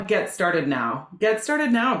Get started now. Get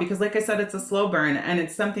started now because, like I said, it's a slow burn and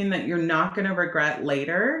it's something that you're not going to regret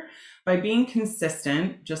later. By being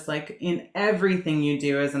consistent, just like in everything you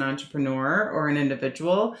do as an entrepreneur or an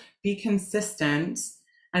individual, be consistent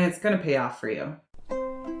and it's going to pay off for you.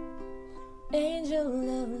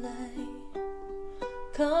 Angel of light,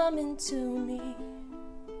 come into me.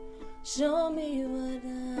 Show me what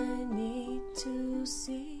I need to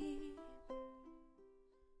see.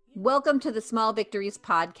 Welcome to the Small Victories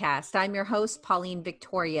podcast. I'm your host, Pauline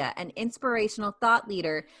Victoria, an inspirational thought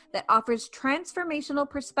leader that offers transformational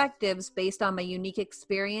perspectives based on my unique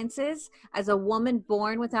experiences as a woman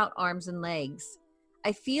born without arms and legs.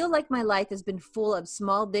 I feel like my life has been full of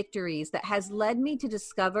small victories that has led me to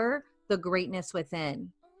discover the greatness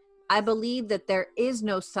within. I believe that there is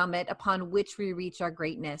no summit upon which we reach our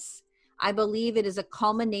greatness. I believe it is a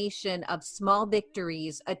culmination of small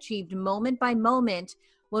victories achieved moment by moment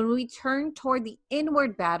when we turn toward the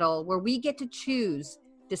inward battle where we get to choose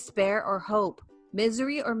despair or hope,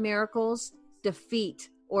 misery or miracles, defeat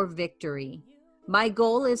or victory. My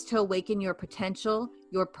goal is to awaken your potential,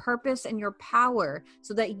 your purpose, and your power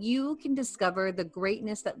so that you can discover the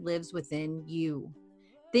greatness that lives within you.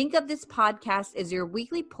 Think of this podcast as your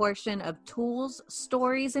weekly portion of tools,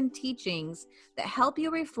 stories, and teachings that help you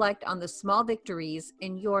reflect on the small victories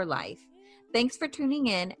in your life. Thanks for tuning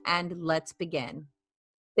in, and let's begin.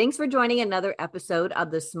 Thanks for joining another episode of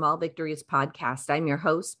the Small Victories podcast. I'm your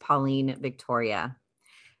host, Pauline Victoria.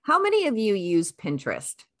 How many of you use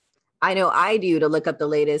Pinterest? I know I do, to look up the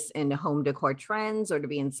latest in home decor trends or to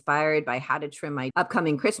be inspired by how to trim my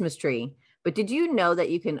upcoming Christmas tree. But did you know that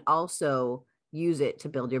you can also use it to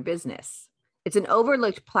build your business? It's an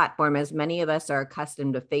overlooked platform as many of us are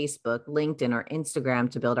accustomed to Facebook, LinkedIn, or Instagram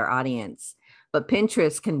to build our audience. But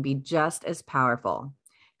Pinterest can be just as powerful.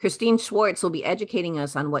 Kristine Schwartz will be educating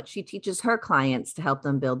us on what she teaches her clients to help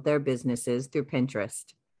them build their businesses through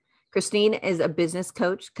Pinterest. Kristine is a business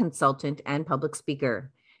coach, consultant, and public speaker.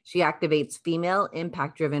 She activates female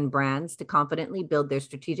impact-driven brands to confidently build their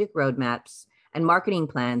strategic roadmaps and marketing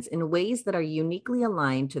plans in ways that are uniquely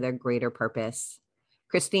aligned to their greater purpose.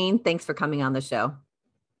 Kristine, thanks for coming on the show.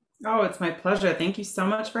 Oh, it's my pleasure. Thank you so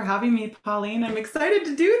much for having me, Pauline. I'm excited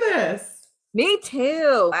to do this. Me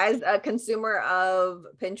too. As a consumer of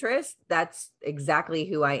Pinterest, that's exactly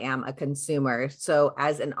who I am, a consumer. So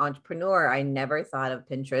as an entrepreneur, I never thought of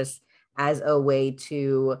Pinterest as a way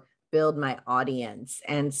to build my audience.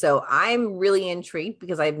 And so I'm really intrigued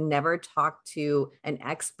because I've never talked to an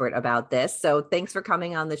expert about this. So thanks for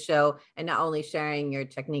coming on the show and not only sharing your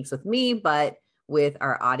techniques with me, but with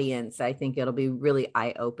our audience. I think it'll be really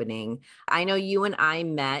eye-opening. I know you and I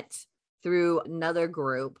met through another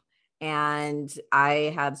group, and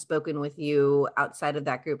I have spoken with you outside of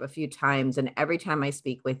that group a few times. And every time I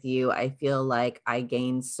speak with you, I feel like I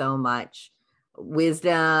gain so much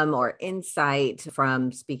wisdom or insight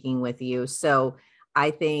from speaking with you. So I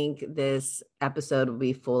think this episode will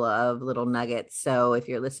be full of little nuggets. So if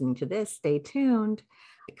you're listening to this, stay tuned.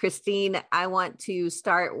 Kristine, I want to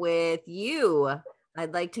start with you.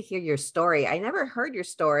 I'd like to hear your story. I never heard your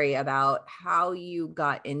story about how you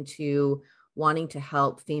got into wanting to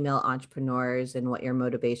help female entrepreneurs and what your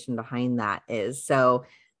motivation behind that is. So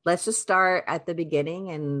let's just start at the beginning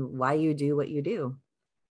and why you do what you do.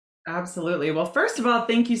 Absolutely. Well, first of all,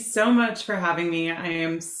 thank you so much for having me. I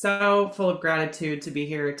am so full of gratitude to be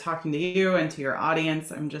here talking to you and to your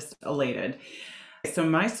audience. I'm just elated. So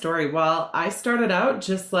my story, well, I started out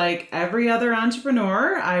just like every other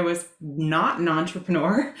entrepreneur. I was not an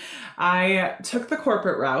entrepreneur. I took the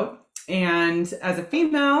corporate route. And as a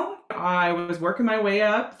female, I was working my way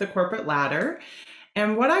up the corporate ladder.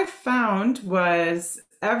 And what I found was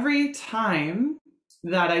every time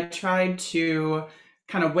that I tried to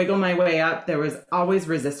kind of wiggle my way up, there was always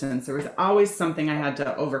resistance. There was always something I had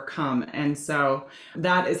to overcome. And so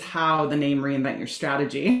that is how the name Reinvent Your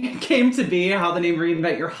Strategy came to be, how the name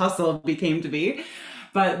Reinvent Your Hustle became to be.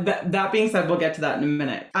 But that being said, we'll get to that in a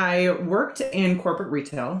minute. I worked in corporate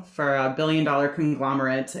retail for a billion-dollar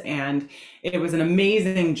conglomerate, and it was an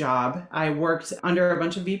amazing job. I worked under a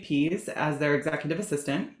bunch of VPs as their executive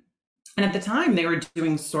assistant. And at the time, they were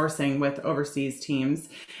doing sourcing with overseas teams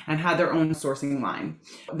and had their own sourcing line.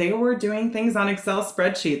 They were doing things on Excel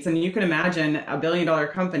spreadsheets. And you can imagine a billion-dollar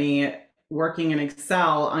company working in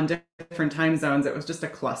Excel on different time zones. It was just a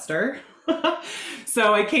cluster.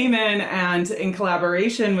 So I came in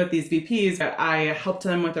collaboration with these VPs, I helped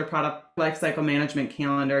them with their product lifecycle management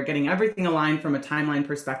calendar, getting everything aligned from a timeline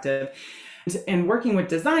perspective, and working with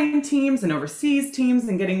design teams and overseas teams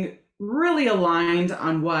and getting really aligned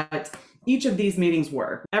on what each of these meetings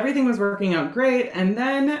were. Everything was working out great. And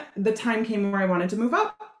then the time came where I wanted to move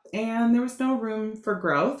up. and there was no room for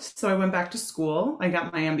growth. So I went back to school. I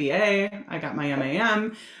got my MBA, I got my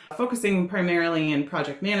MAM, focusing primarily in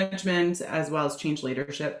project management as well as change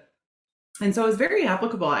leadership. And so it was very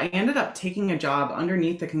applicable. I ended up taking a job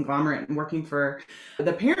underneath the conglomerate and working for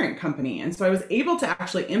the parent company. And so I was able to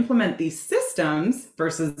actually implement these systems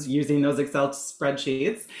versus using those Excel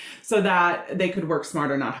spreadsheets so that they could work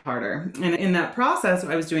smarter, not harder. And in that process,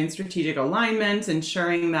 I was doing strategic alignment,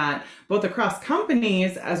 ensuring that both across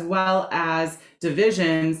companies as well as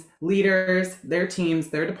divisions, leaders, their teams,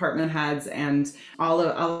 their department heads, and all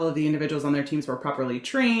of the individuals on their teams were properly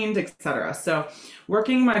trained, etc. So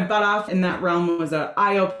working my butt off in that realm was an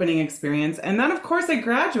eye-opening experience. And then, of course, I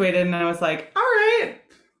graduated and I was like, all right,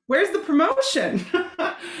 where's the promotion?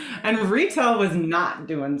 And retail was not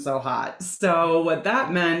doing so hot. So what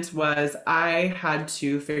that meant was I had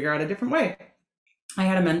to figure out a different way. I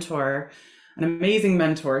had a mentor, an amazing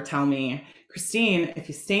mentor, tell me, Kristine, if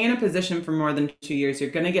you stay in a position for more than 2 years, you're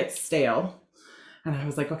going to get stale. And I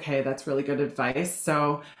was like, okay, that's really good advice.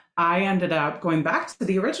 So I ended up going back to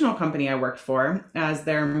the original company I worked for as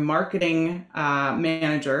their marketing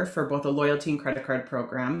manager for both a loyalty and credit card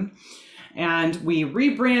program. And we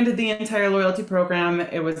rebranded the entire loyalty program.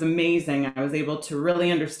 It was amazing. I was able to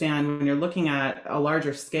really understand when you're looking at a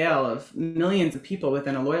larger scale of millions of people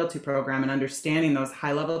within a loyalty program and understanding those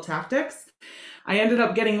high-level tactics. I ended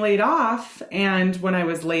up getting laid off. And when I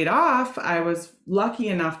was laid off, I was lucky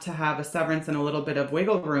enough to have a severance and a little bit of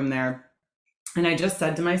wiggle room there. And I just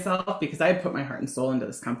said to myself, because I had put my heart and soul into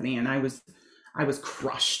this company and I was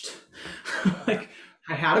crushed. Like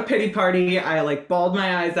I had a pity party. I like bawled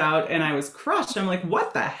my eyes out and I was crushed. I'm like,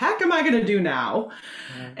 what the heck am I going to do now?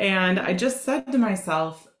 And I just said to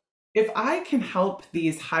myself, if I can help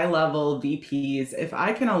these high-level VPs, if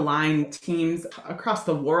I can align teams across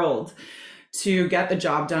the world to get the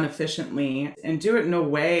job done efficiently and do it in a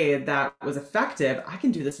way that was effective, I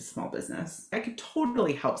can do this as small business. I could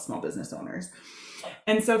totally help small business owners.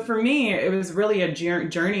 And so for me, it was really a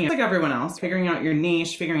journey like everyone else, figuring out your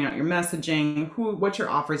niche, figuring out your messaging, what your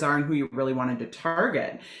offers are and who you really wanted to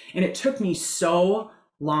target. And it took me so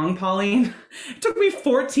long, Pauline. It took me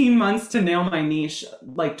 14 months to nail my niche,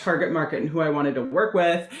 like target market and who I wanted to work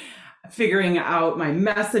with, figuring out my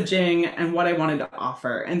messaging and what I wanted to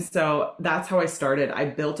offer. And so that's how I started. I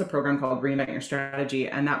built a program called Reinvent Your Strategy,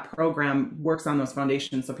 and that program works on those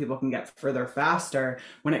foundations so people can get further faster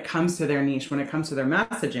when it comes to their niche, when it comes to their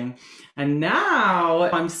messaging. And now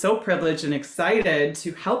I'm so privileged and excited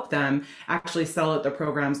to help them actually sell out their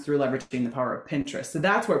programs through leveraging the power of Pinterest. So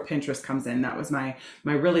that's where Pinterest comes in. That was my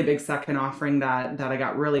really big second offering that I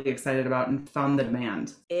got really excited about and found the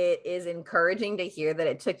demand. It is encouraging to hear that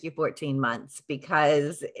it took you 14 months,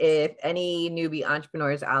 because if any newbie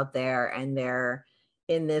entrepreneurs out there and they're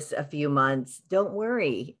in this a few months, don't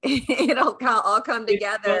worry. It'll all come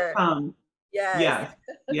together.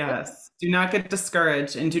 Yes. Do not get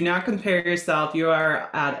discouraged and do not compare yourself. You are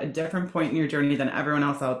at a different point in your journey than everyone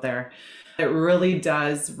else out there. It really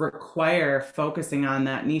does require focusing on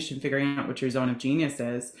that niche and figuring out what your zone of genius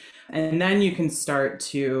is. And then you can start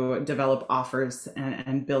to develop offers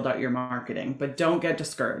and build out your marketing, but don't get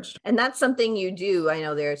discouraged. And that's something you do. I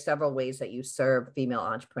know there are several ways that you serve female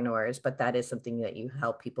entrepreneurs, but that is something that you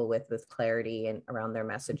help people with clarity and around their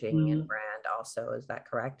messaging and brand also. Is that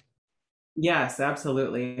correct? Yes,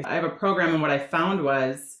 absolutely. I have a program, and what I found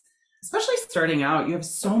was, especially starting out, you have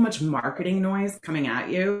so much marketing noise coming at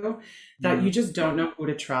you that you just don't know who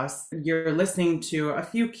to trust. You're listening to a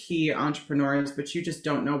few key entrepreneurs, but you just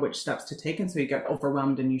don't know which steps to take. And so you get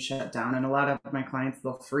overwhelmed and you shut down. And a lot of my clients,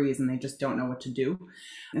 they'll freeze and they just don't know what to do.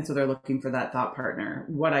 And so they're looking for that thought partner.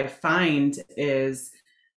 What I find is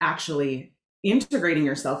actually integrating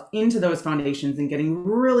yourself into those foundations and getting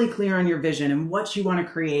really clear on your vision and what you want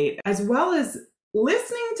to create, as well as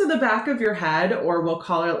listening to the back of your head, or we'll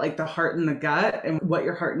call it like the heart and the gut, and what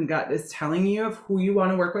your heart and gut is telling you of who you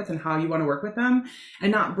want to work with and how you want to work with them,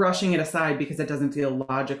 and not brushing it aside because it doesn't feel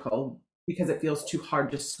logical, because it feels too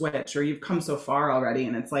hard to switch, or you've come so far already.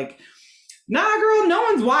 And it's like, nah, girl, no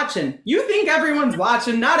one's watching. You think everyone's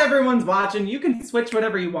watching. Not everyone's watching. You can switch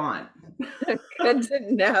whatever you want. Good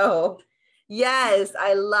to know. Yes,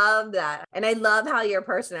 I love that. And I love how your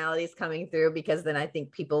personality is coming through, because then I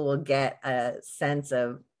think people will get a sense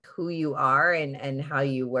of who you are and how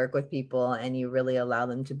you work with people, and you really allow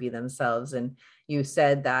them to be themselves. And you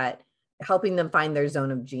said that helping them find their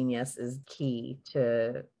zone of genius is key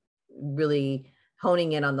to really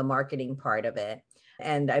honing in on the marketing part of it.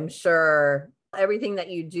 And I'm sure everything that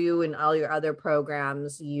you do in all your other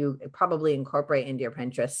programs, you probably incorporate into your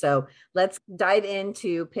Pinterest. So let's dive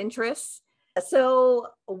into Pinterest. So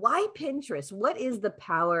why Pinterest? What is the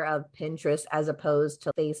power of Pinterest as opposed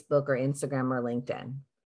to Facebook or Instagram or LinkedIn?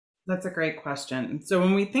 That's a great question. So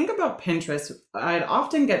when we think about Pinterest, it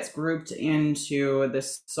often gets grouped into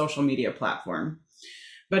this social media platform.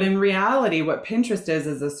 But in reality, what Pinterest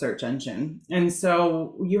is a search engine. And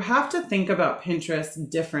so you have to think about Pinterest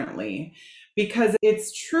differently because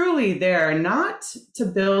it's truly there not to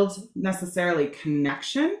build necessarily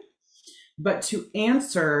connection, but to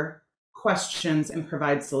answer questions and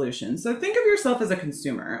provide solutions. So think of yourself as a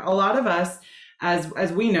consumer. A lot of us,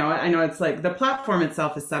 as we know it, I know it's like the platform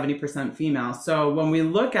itself is 70% female. So when we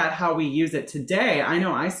look at how we use it today, I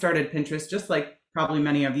know I started Pinterest just like probably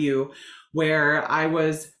many of you, where I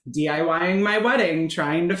was DIYing my wedding,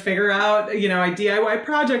 trying to figure out, I DIY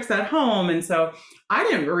projects at home. And so I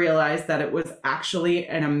didn't realize that it was actually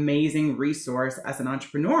an amazing resource as an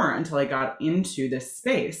entrepreneur until I got into this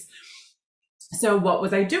space. So what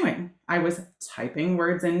was I doing? I was typing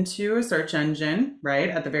words into a search engine, right,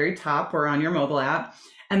 at the very top or on your mobile app,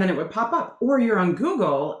 and then it would pop up. Or you're on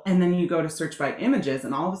Google and then you go to search by images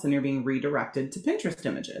and all of a sudden you're being redirected to Pinterest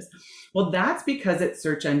images. Well, that's because it's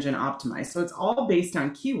search engine optimized. So it's all based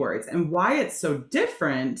on keywords. And why it's so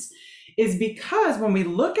different is because when we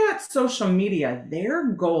look at social media,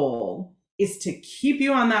 their goal is to keep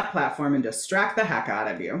you on that platform and distract the heck out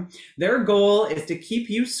of you. Their goal is to keep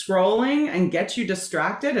you scrolling and get you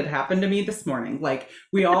distracted. It happened to me this morning. Like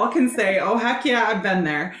we all can say, oh, heck yeah, I've been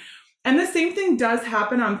there. And the same thing does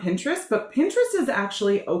happen on Pinterest, but Pinterest is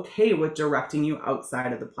actually okay with directing you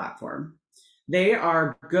outside of the platform. They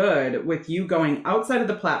are good with you going outside of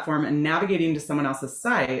the platform and navigating to someone else's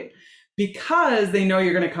site because they know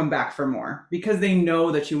you're going to come back for more, because they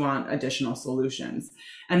know that you want additional solutions.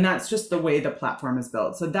 And that's just the way the platform is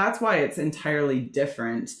built. So that's why it's entirely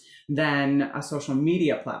different than a social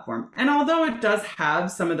media platform. And although it does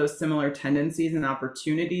have some of those similar tendencies and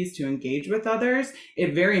opportunities to engage with others,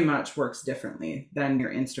 it very much works differently than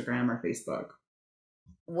your Instagram or Facebook.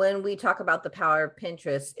 When we talk about the power of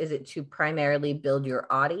Pinterest, is it to primarily build your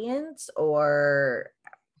audience, or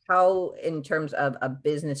how, in terms of a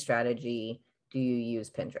business strategy, do you use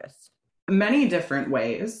Pinterest? Many different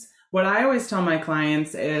ways. What I always tell my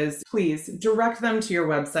clients is please direct them to your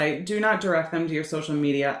website. Do not direct them to your social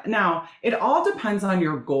media. Now, it all depends on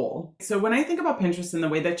your goal. So when I think about Pinterest and the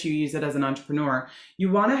way that you use it as an entrepreneur, you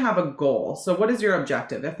want to have a goal. So what is your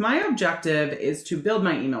objective? If my objective is to build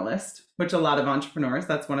my email list, which a lot of entrepreneurs,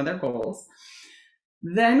 that's one of their goals,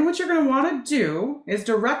 then what you're going to want to do is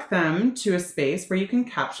direct them to a space where you can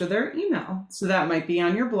capture their email. So that might be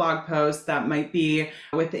on your blog post, that might be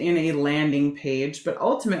within a landing page, but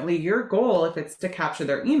ultimately your goal, if it's to capture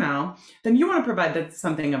their email, then you want to provide that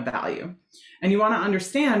something of value. And you want to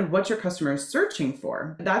understand what your customer is searching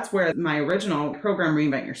for. That's where my original program,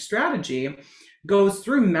 Reinvent Your Strategy, goes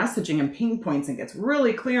through messaging and pain points and gets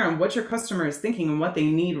really clear on what your customer is thinking and what they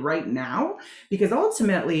need right now. Because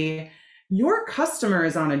ultimately, your customer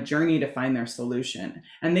is on a journey to find their solution,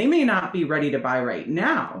 and they may not be ready to buy right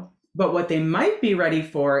now, but what they might be ready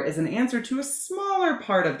for is an answer to a smaller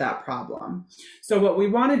part of that problem. So what we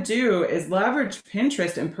want to do is leverage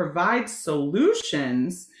Pinterest and provide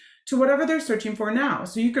solutions to whatever they're searching for now.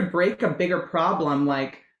 So you could break a bigger problem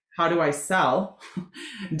like, how do I sell,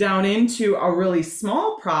 down into a really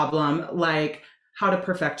small problem like how to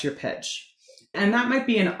perfect your pitch. And that might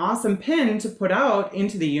be an awesome pin to put out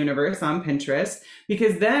into the universe on Pinterest,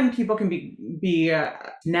 because then people can be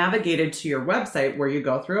navigated to your website where you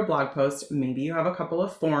go through a blog post. Maybe you have a couple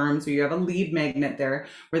of forms or you have a lead magnet there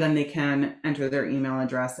where then they can enter their email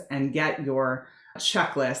address and get your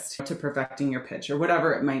checklist to perfecting your pitch or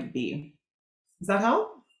whatever it might be. Does that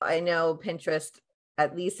help? I know Pinterest,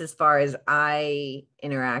 at least as far as I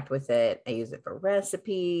interact with it, I use it for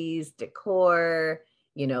recipes, decor,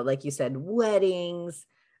 like you said, weddings.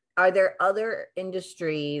 Are there other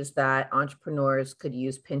industries that entrepreneurs could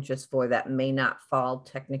use Pinterest for that may not fall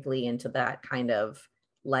technically into that kind of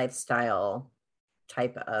lifestyle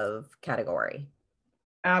type of category?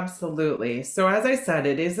 Absolutely. So as I said,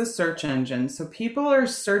 it is a search engine. So people are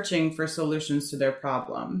searching for solutions to their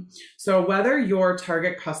problem. So whether your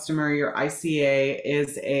target customer, your ICA,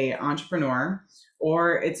 is an entrepreneur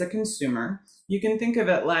or it's a consumer, you can think of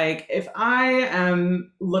it like, if I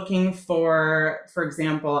am looking for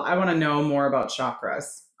example, I want to know more about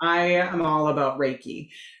chakras. I am all about Reiki.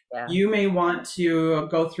 Yeah. You may want to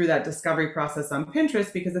go through that discovery process on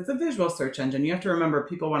Pinterest because it's a visual search engine. You have to remember,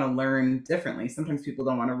 people want to learn differently. Sometimes people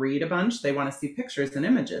don't want to read a bunch. They want to see pictures and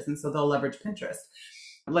images. And so they'll leverage Pinterest.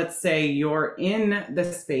 Let's say you're in the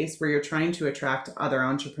space where you're trying to attract other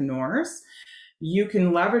entrepreneurs. you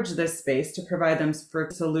can leverage this space to provide them for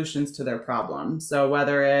solutions to their problems. So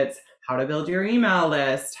whether it's how to build your email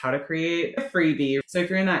list, how to create a freebie. So if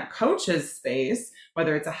you're in that coach's space,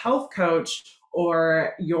 whether it's a health coach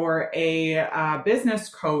or you're a business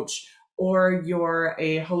coach or you're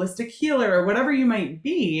a holistic healer or whatever you might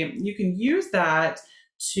be, you can use that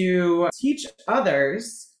to teach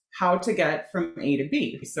others how to get from A to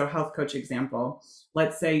B. So health coach example,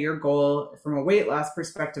 let's say your goal from a weight loss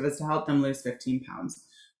perspective is to help them lose 15 pounds.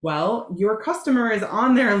 Well, your customer is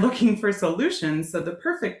on there looking for solutions. So the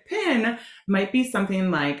perfect pin might be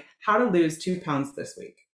something like how to lose 2 pounds this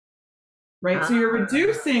week, right? So you're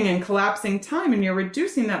reducing and collapsing time, and you're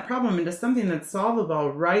reducing that problem into something that's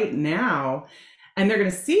solvable right now. And they're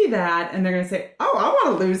going to see that and they're going to say, oh, I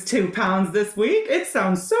want to lose 2 pounds this week. It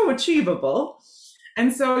sounds so achievable.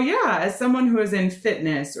 And so, yeah, as someone who is in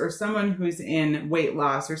fitness or someone who's in weight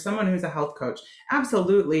loss or someone who's a health coach,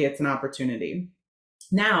 absolutely, it's an opportunity.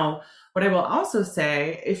 Now, what I will also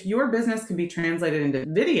say, if your business can be translated into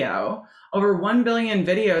video, over 1 billion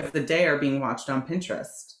videos a day are being watched on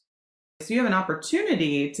Pinterest. So you have an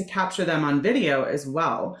opportunity to capture them on video as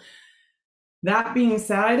well. That being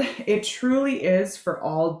said, it truly is for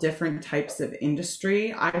all different types of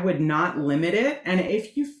industry. I would not limit it. And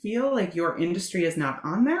if you feel like your industry is not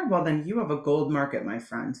on there, well, then you have a gold market, my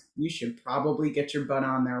friend. You should probably get your butt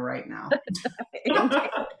on there right now.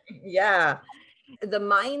 Yeah. The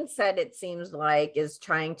mindset, it seems like, is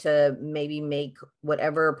trying to maybe make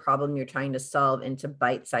whatever problem you're trying to solve into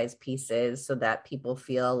bite-sized pieces so that people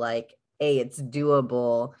feel like, A, it's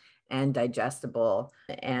doable and digestible,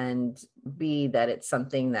 and B, that it's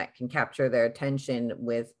something that can capture their attention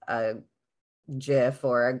with a GIF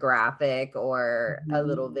or a graphic or a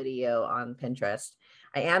little video on Pinterest.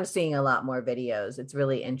 I am seeing a lot more videos. It's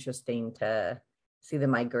really interesting to see the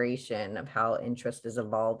migration of how interest is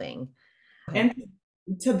evolving. And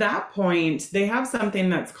to that point, they have something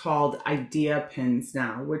that's called idea pins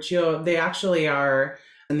now, which they actually are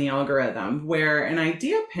in the algorithm, where an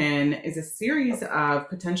idea pin is a series of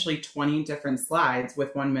potentially 20 different slides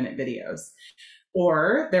with 1-minute videos,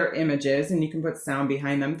 or they're images and you can put sound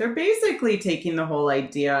behind them. They're basically taking the whole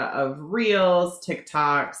idea of Reels,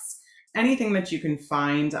 TikToks, anything that you can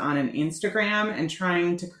find on an Instagram and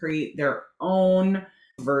trying to create their own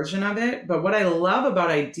version of it. But what I love about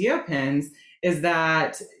idea pins is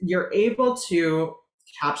that you're able to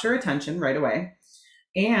capture attention right away.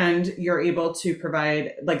 And you're able to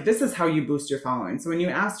provide, like, this is how you boost your following. So when you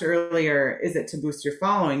asked earlier, is it to boost your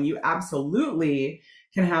following? You absolutely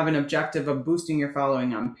can have an objective of boosting your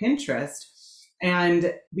following on Pinterest.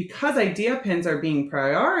 And because idea pins are being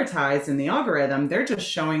prioritized in the algorithm, they're just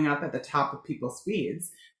showing up at the top of people's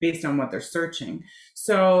feeds based on what they're searching.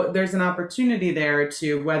 So there's an opportunity there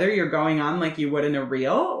to, whether you're going on like you would in a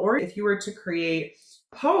reel, or if you were to create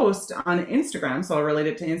a post on Instagram, so I'll relate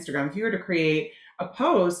it to Instagram, if you were to create a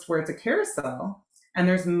post where it's a carousel and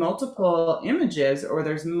there's multiple images or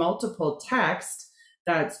there's multiple text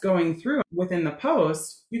that's going through within the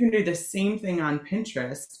post, you can do the same thing on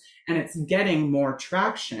Pinterest, and it's getting more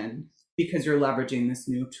traction because you're leveraging this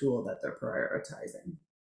new tool that they're prioritizing.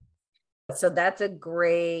 So that's a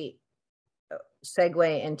great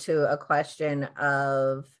segue into a question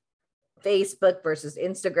of Facebook versus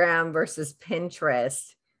Instagram versus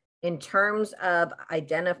Pinterest. In terms of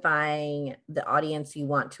identifying the audience you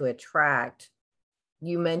want to attract,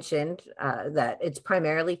 you mentioned that it's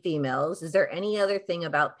primarily females. Is there any other thing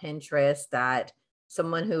about Pinterest that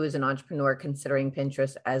someone who is an entrepreneur considering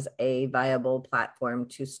Pinterest as a viable platform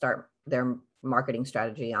to start their marketing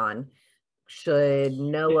strategy on should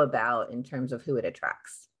know about in terms of who it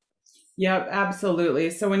attracts? Yep,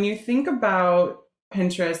 absolutely. So when you think about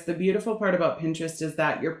Pinterest, the beautiful part about Pinterest is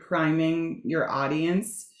that you're priming your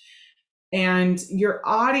audience. And your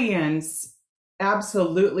audience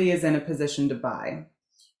absolutely is in a position to buy.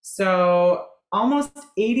 So almost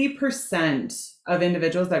 80% of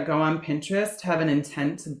individuals that go on Pinterest have an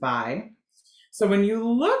intent to buy. So when you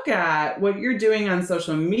look at what you're doing on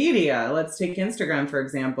social media, let's take Instagram, for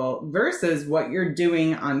example, versus what you're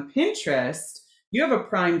doing on Pinterest, you have a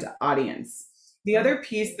primed audience. The other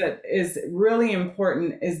piece that is really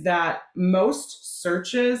important is that most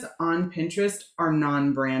searches on Pinterest are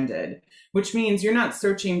non-branded, which means you're not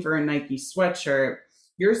searching for a Nike sweatshirt.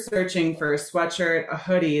 You're searching for a sweatshirt, a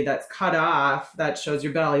hoodie that's cut off that shows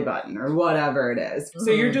your belly button or whatever it is.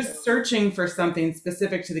 So you're just searching for something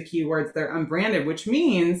specific to the keywords that are unbranded, which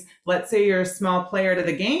means, let's say you're a small player to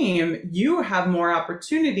the game, you have more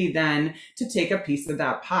opportunity then to take a piece of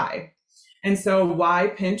that pie. And so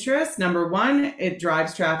why Pinterest? Number one, it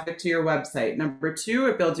drives traffic to your website. Number two,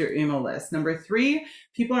 it builds your email list. Number three,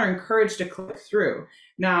 people are encouraged to click through.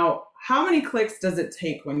 Now, how many clicks does it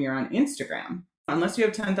take when you're on Instagram? Unless you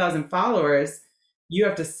have 10,000 followers, you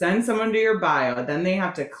have to send someone to your bio. Then they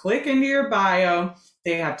have to click into your bio.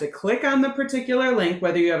 They have to click on the particular link,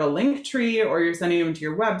 whether you have a link tree or you're sending them to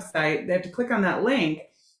your website. They have to click on that link.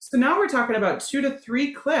 So now we're talking about 2 to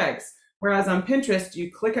 3 clicks. Whereas on Pinterest,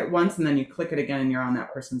 you click it once and then you click it again and you're on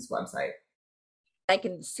that person's website. I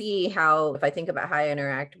can see how, if I think about how I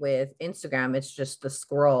interact with Instagram, it's just the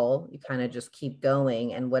scroll. You kind of just keep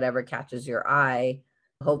going and whatever catches your eye,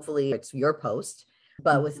 hopefully it's your post.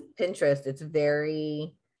 But with Pinterest, it's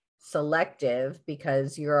very selective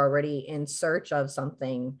because you're already in search of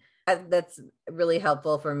something. That's really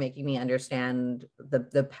helpful for making me understand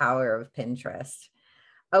the power of Pinterest.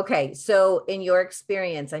 Okay, so in your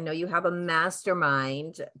experience, I know you have a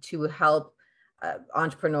mastermind to help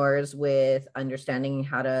entrepreneurs with understanding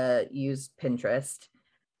how to use Pinterest.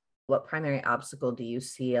 What primary obstacle do you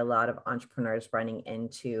see a lot of entrepreneurs running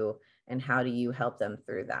into, and how do you help them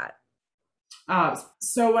through that?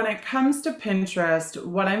 So when it comes to Pinterest,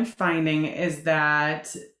 what I'm finding is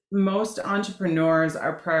that most entrepreneurs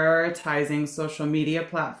are prioritizing social media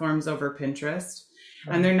platforms over Pinterest,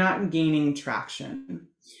 and they're not gaining traction.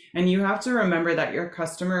 And you have to remember that your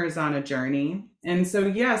customer is on a journey. And so,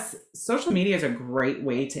 yes, social media is a great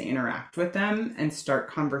way to interact with them and start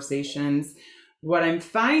conversations. What I'm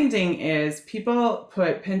finding is people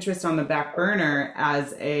put Pinterest on the back burner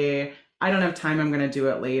as I don't have time, I'm going to do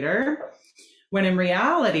it later. When in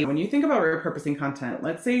reality, when you think about repurposing content,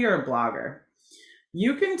 let's say you're a blogger,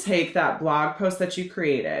 you can take that blog post that you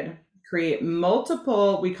created, create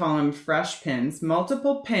multiple, we call them fresh pins,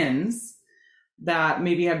 multiple pins that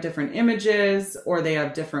maybe have different images or they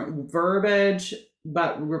have different verbiage,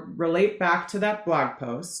 but relate back to that blog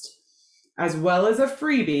post, as well as a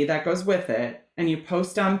freebie that goes with it, and you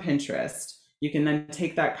post on Pinterest. You can then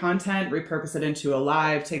take that content, repurpose it into a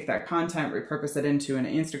live, take that content, repurpose it into an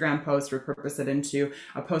Instagram post, repurpose it into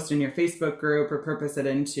a post in your Facebook group, repurpose it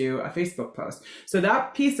into a Facebook post. So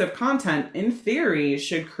that piece of content, in theory,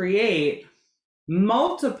 should create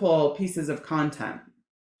multiple pieces of content.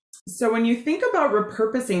 So when you think about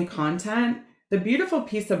repurposing content, the beautiful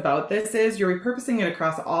piece about this is you're repurposing it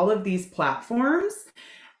across all of these platforms.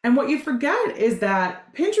 And what you forget is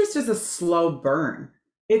that Pinterest is a slow burn.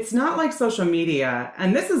 It's not like social media,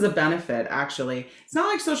 and this is a benefit actually. It's not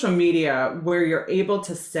like social media where you're able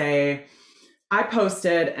to say, I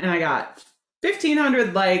posted and I got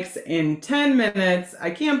 1,500 likes in 10 minutes.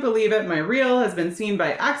 I can't believe it. My reel has been seen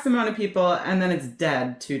by X amount of people, and then it's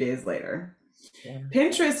dead 2 days later. Yeah.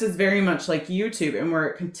 Pinterest is very much like YouTube, and where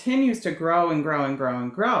it continues to grow and grow and grow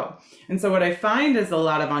and grow. And so what I find is a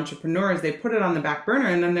lot of entrepreneurs, they put it on the back burner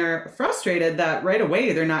and then they're frustrated that right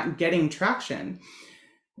away they're not getting traction.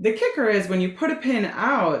 The kicker is when you put a pin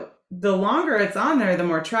out, the longer it's on there, the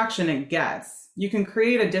more traction it gets. You can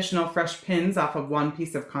create additional fresh pins off of one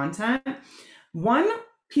piece of content. One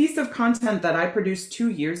piece of content that I produced 2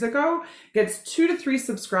 years ago gets 2 to 3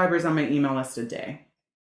 subscribers on my email list a day.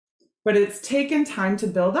 But it's taken time to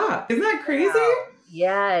build up. Isn't that crazy? Wow.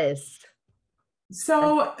 Yes.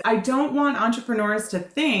 So I don't want entrepreneurs to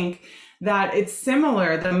think that it's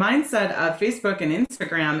similar. The mindset of Facebook and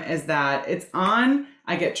Instagram is that it's on,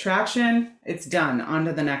 I get traction, it's done, on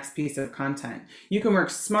to the next piece of content. You can work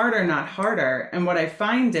smarter, not harder. And what I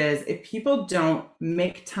find is if people don't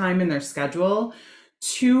make time in their schedule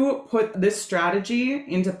to put this strategy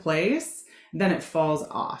into place, then it falls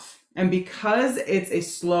off. And because it's a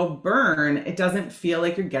slow burn, it doesn't feel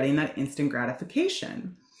like you're getting that instant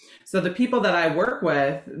gratification. So the people that I work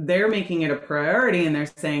with, they're making it a priority and they're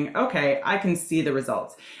saying, okay, I can see the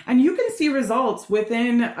results. And you can see results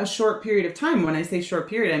within a short period of time. When I say short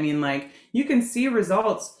period, I mean like you can see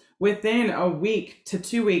results within a week to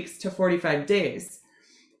 2 weeks to 45 days.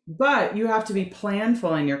 But you have to be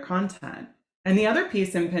planful in your content. And the other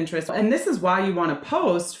piece in Pinterest, and this is why you want to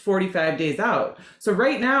post 45 days out. So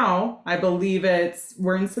right now, I believe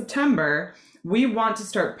we're in September. We want to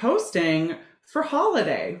start posting for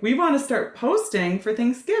holiday. We want to start posting for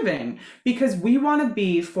Thanksgiving because we want to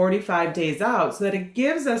be 45 days out so that it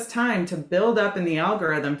gives us time to build up in the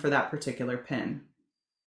algorithm for that particular pin.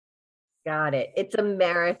 Got it. It's a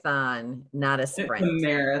marathon, not a sprint. It's a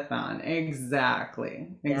marathon. Exactly.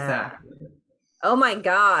 Exactly. Yeah. Oh my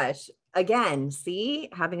gosh. Again, see,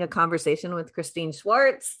 having a conversation with Kristine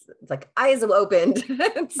Schwartz, it's like eyes have opened.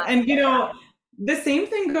 And The same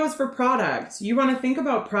thing goes for product. You want to think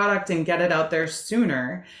about product and get it out there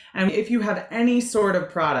sooner. And if you have any sort of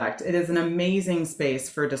product, it is an amazing space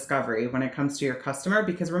for discovery when it comes to your customer,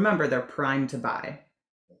 because remember, they're primed to buy.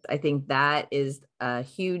 I think that is a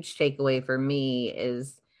huge takeaway for me,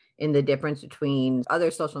 is in the difference between other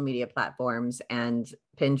social media platforms and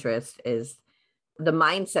Pinterest is the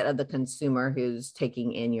mindset of the consumer who's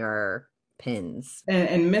taking in your pins.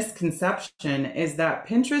 And misconception is that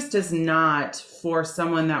Pinterest is not for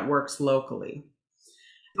someone that works locally.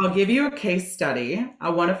 I'll give you a case study.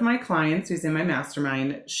 One of my clients who's in my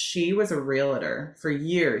mastermind, she was a realtor for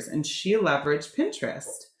years, and she leveraged Pinterest.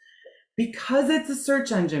 Because it's a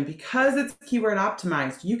search engine, because it's keyword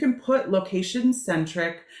optimized, you can put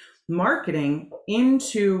location-centric marketing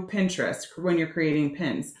into Pinterest when you're creating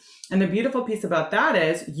pins. And the beautiful piece about that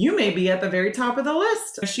is you may be at the very top of the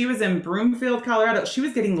list. She was in Broomfield, Colorado. She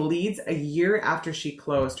was getting leads a year after she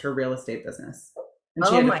closed her real estate business. And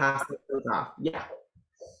she had to pass those off. Yeah.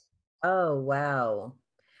 Oh, wow.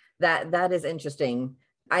 That is interesting.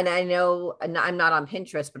 And I know I'm not on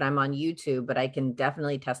Pinterest, but I'm on YouTube, but I can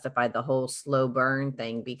definitely testify the whole slow burn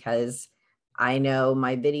thing, because I know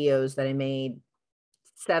my videos that I made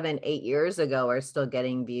 7-8 years ago are still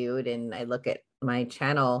getting viewed. And I look at my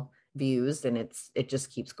channel views and it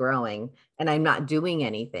just keeps growing, and I'm not doing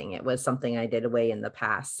anything. It was something I did way in the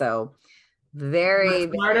past. So very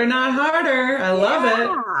smarter, not harder. I love it.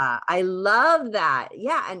 I love that.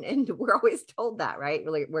 Yeah. And we're always told that, right?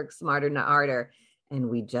 Really work smarter, not harder. And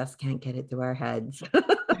we just can't get it through our heads.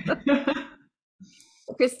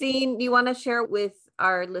 Kristine, do you want to share with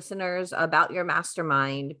our listeners about your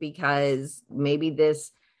mastermind? Because maybe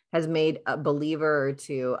this has made a believer or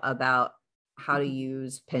two about how to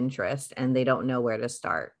use Pinterest and they don't know where to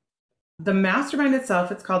start. The mastermind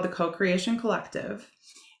itself, it's called the Co-Creation Collective.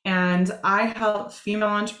 And I help female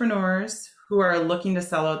entrepreneurs who are looking to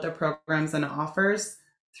sell out their programs and offers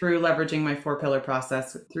through leveraging my 4-pillar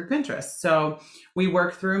process through Pinterest. So we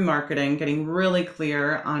work through marketing, getting really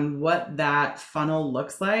clear on what that funnel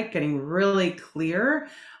looks like, getting really clear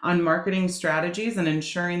on marketing strategies and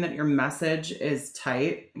ensuring that your message is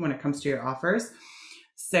tight when it comes to your offers.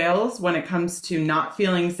 Sales, when it comes to not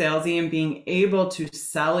feeling salesy and being able to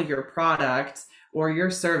sell your product or your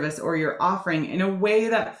service or your offering in a way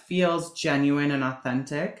that feels genuine and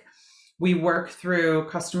authentic. We work through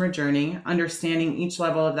customer journey, understanding each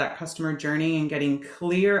level of that customer journey and getting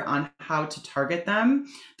clear on how to target them,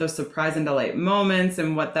 those surprise and delight moments,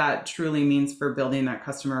 and what that truly means for building that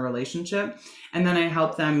customer relationship. And then I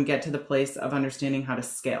help them get to the place of understanding how to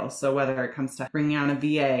scale. So whether it comes to bringing on a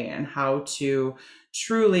VA and how to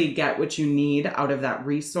truly get what you need out of that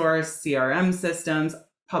resource, CRM systems,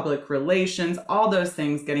 public relations, all those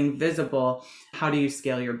things getting visible. How do you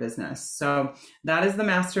scale your business? So that is the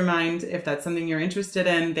mastermind. If that's something you're interested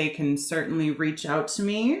in, they can certainly reach out to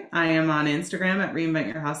me. I am on Instagram at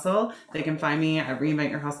Reinvent Your Hustle. They can find me at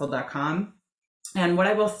reinventyourhustle.com. And what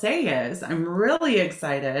I will say is I'm really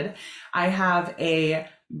excited. I have a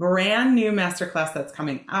brand new masterclass that's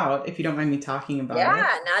coming out, if you don't mind me talking about it.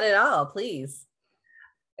 Yeah, not at all. Please.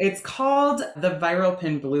 It's called the Viral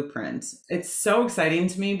Pin Blueprint. It's so exciting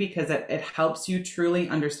to me because it helps you truly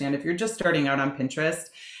understand if you're just starting out on Pinterest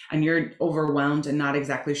and you're overwhelmed and not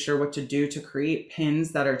exactly sure what to do to create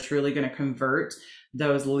pins that are truly going to convert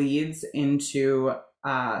those leads into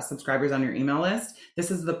subscribers on your email list. This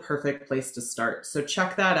is the perfect place to start. So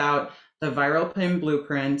check that out, the Viral Pin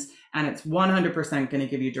Blueprint, and it's 100% going to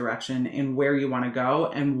give you direction in where you want to go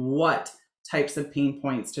and what types of pain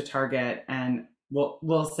points to target and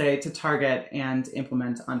we'll say to target and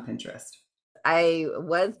implement on Pinterest. I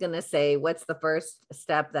was going to say, what's the first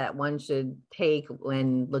step that one should take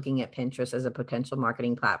when looking at Pinterest as a potential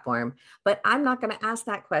marketing platform? But I'm not going to ask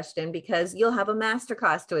that question because you'll have a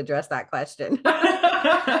masterclass to address that question.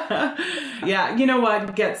 Yeah, you know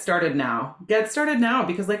what? Get started now. Get started now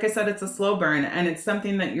because like I said, it's a slow burn and it's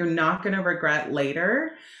something that you're not going to regret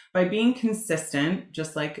later. By being consistent,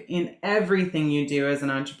 just like in everything you do as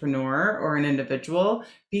an entrepreneur or an individual,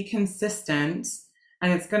 be consistent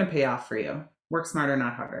and it's going to pay off for you. Work smarter,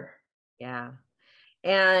 not harder. Yeah.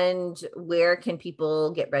 And where can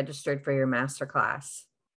people get registered for your masterclass?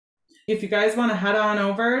 If you guys want to head on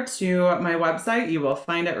over to my website, you will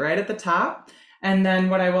find it right at the top. And then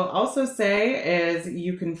what I will also say is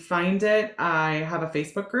you can find it. I have a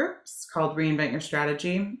Facebook group. It's called Reinvent Your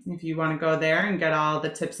Strategy. If you want to go there and get all the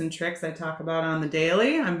tips and tricks I talk about on the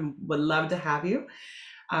daily, I would love to have you.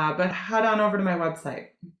 But head on over to my website,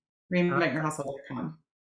 reinventyourhustle.com.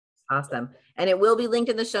 Awesome. And it will be linked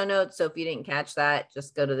in the show notes. So if you didn't catch that,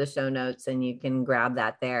 just go to the show notes and you can grab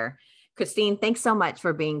that there. Kristine, thanks so much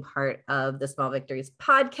for being part of the Small Victories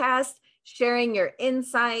podcast, sharing your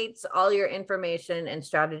insights, all your information and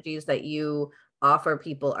strategies that you offer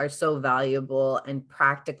people are so valuable and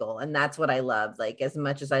practical. And that's what I love. Like, as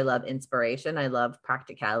much as I love inspiration, I love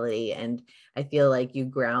practicality. And I feel like you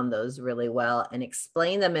ground those really well and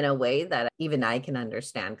explain them in a way that even I can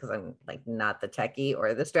understand, because I'm like not the techie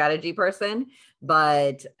or the strategy person.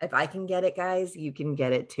 But if I can get it, guys, you can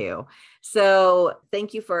get it too. So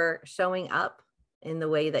thank you for showing up in the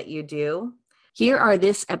way that you do. Here are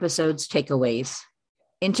this episode's takeaways.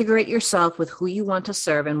 Integrate yourself with who you want to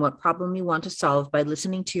serve and what problem you want to solve by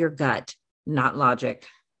listening to your gut, not logic.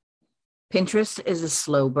 Pinterest is a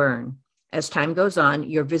slow burn. As time goes on,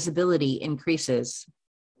 your visibility increases.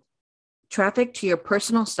 Traffic to your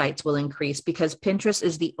personal sites will increase because Pinterest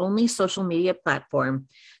is the only social media platform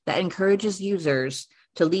that encourages users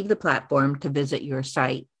to leave the platform to visit your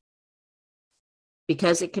site.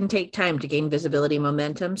 Because it can take time to gain visibility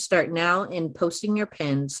momentum, start now in posting your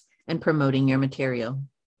pins and promoting your material.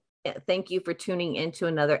 Thank you for tuning into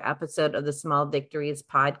another episode of the Small Victories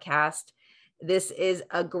podcast. This is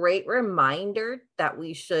a great reminder that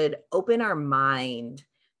we should open our mind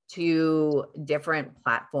to different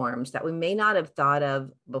platforms that we may not have thought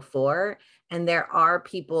of before. And there are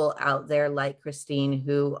people out there like Kristine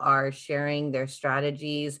who are sharing their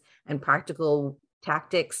strategies and practical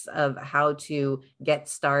tactics of how to get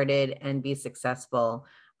started and be successful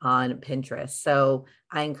on Pinterest. So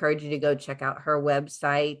I encourage you to go check out her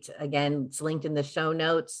website. Again, it's linked in the show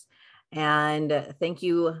notes. And thank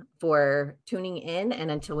you for tuning in. And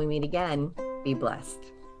until we meet again, be blessed.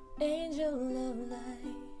 Angel of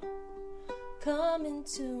light, come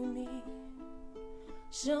into me.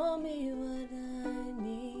 Show me what I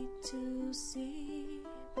need to see.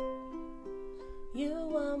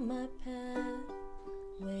 You are my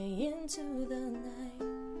pathway into the night.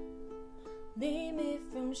 Lead me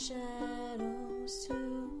from shadows to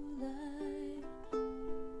light.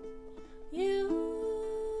 You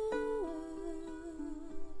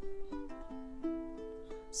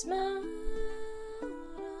smile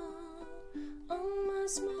on my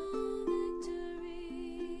small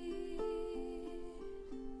victory,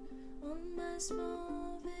 on my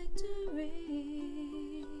small victory.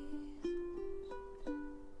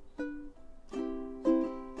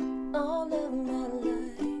 All of my life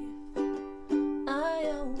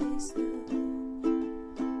I always knew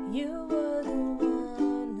you were the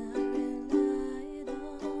one I relied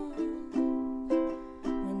on.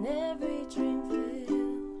 When every dream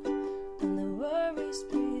failed and the worries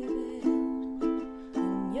prevailed,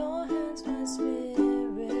 in your hands my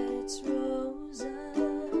spirits rose up.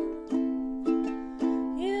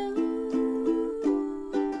 You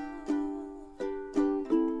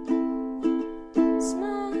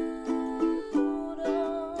smiled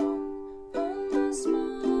on my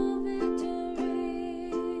small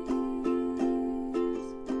victories,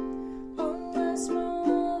 on my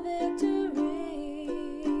small victories.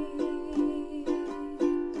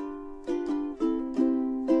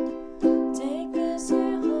 Take this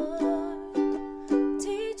here heart,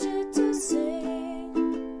 teach it to sing,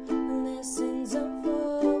 lessons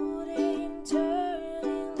unfolding,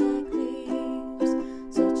 turning like leaves.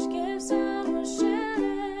 Such gifts I will share,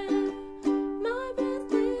 my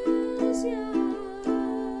breath is yours.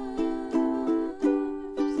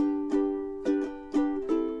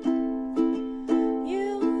 You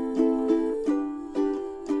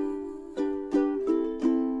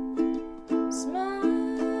smiled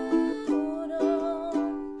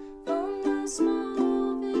on my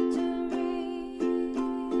small victories,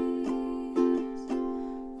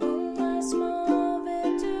 on my small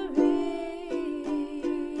victories.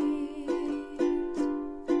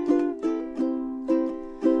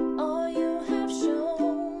 All you have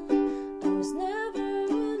shown, I was never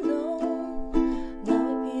alone. Now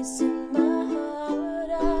a peace in my heart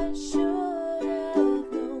I should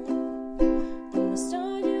have known. From the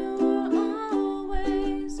start you were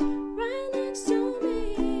always right next to me.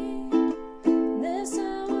 This I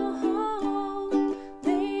will hold,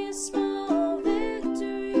 these small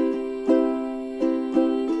victories.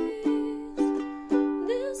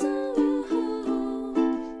 This I will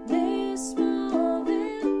hold, these small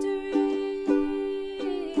victories.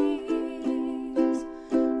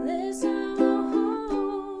 This I will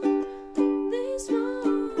hold, these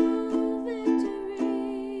small victories.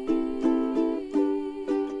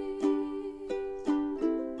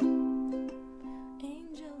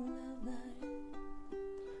 Angel of light,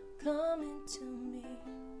 come into me.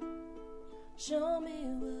 Show me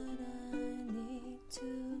what I need to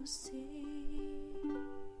see.